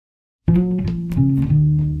In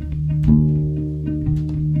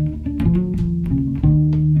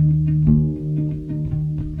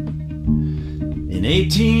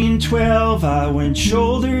 1812 I went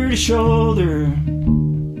shoulder to shoulder,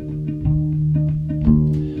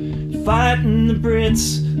 fighting the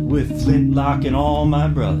Brits with flintlock and all my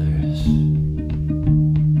brothers.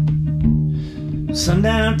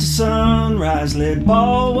 Sundown to sunrise, lead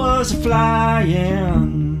ball was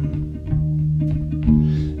a-flying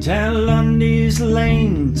down Lundy's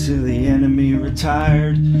Lane till the enemy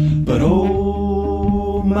retired. But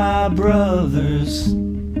oh, my brothers,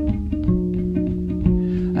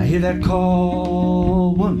 I hear that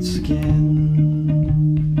call once again.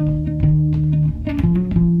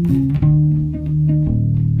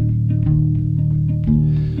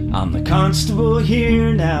 I'm the constable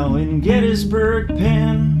here now in Gettysburg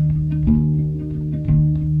Pen.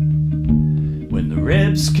 When the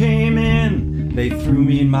Rebs came in, they threw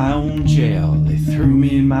me in my own jail. They threw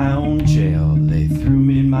me in my own jail. They threw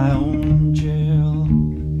me in my own jail.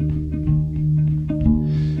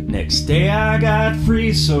 Next day I got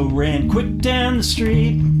free, so ran quick down the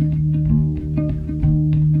street.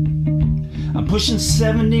 I'm pushing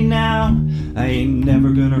 70 now, I ain't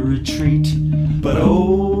never gonna retreat. But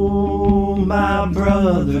oh, my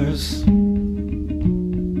brothers,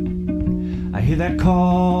 I hear that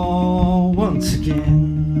call once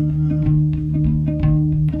again.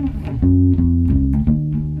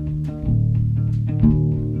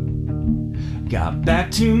 Got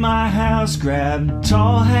back to my house, grabbed a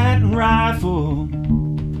tall hat and rifle.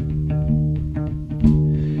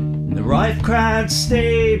 The wife cried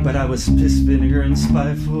stay, but I was piss vinegar and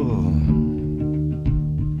spiteful.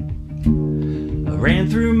 I ran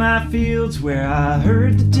through my fields where I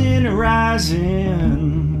heard the din arising.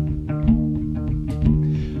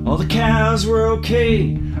 All the cows were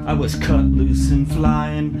okay, I was cut loose and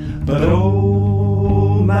flying. But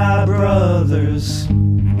oh, my brothers,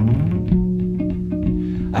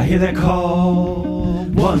 I hear that call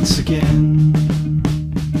once again.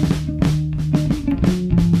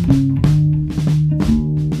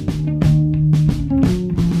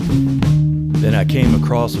 Then I came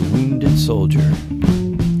across a wounded soldier,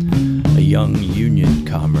 a young Union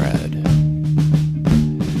comrade.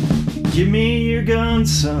 Give me your gun,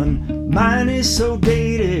 son, mine is so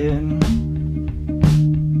dated.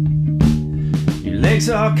 Your legs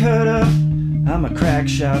are cut up, I'm a crack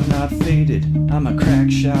shot, not faded. I'm a crack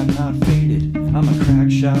shot, not faded. I'm a crack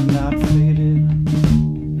shot, not faded.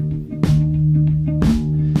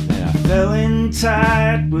 And I fell in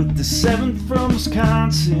tight with the 7th from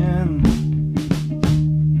Wisconsin.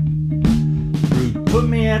 Root put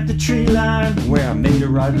me at the tree line where I made a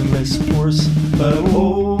riderless horse. But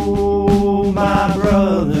oh, my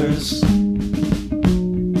brothers,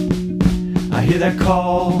 I hear that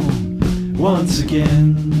call once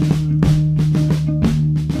again.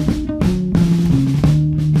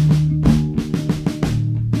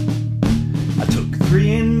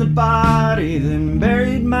 Body, then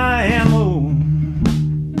buried my ammo.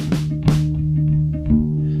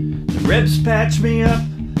 The Rebs patched me up,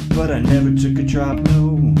 but I never took a drop,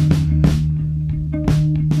 no.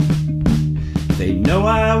 They know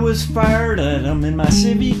I was fired at them in my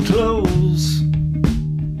civvy clothes.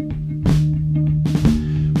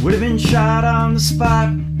 Would have been shot on the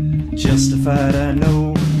spot, justified I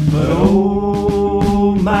know. But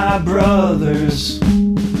oh, my brothers,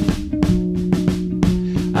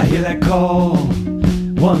 I hear that call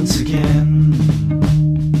once again.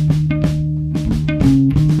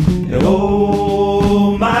 And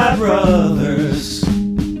oh, my brothers,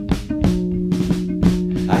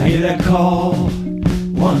 I hear that call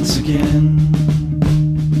once again.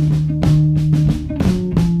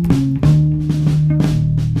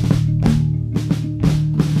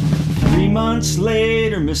 Three months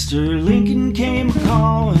later, Mr. Lincoln came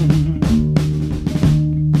a-calling.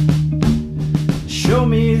 Show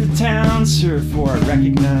me the town, sir, for I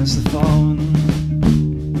recognize the fallen.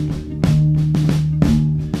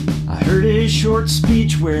 I heard his short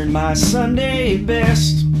speech wearing my Sunday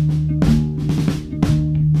best.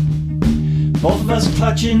 Both of us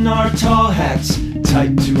clutching our tall hats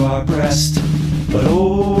tight to our breast. But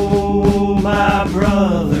oh, my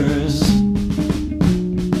brothers,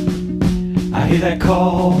 I hear that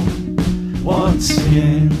call once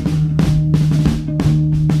again.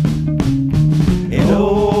 And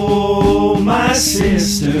oh, my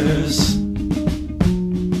sisters,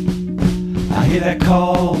 I hear that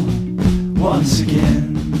call once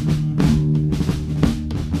again.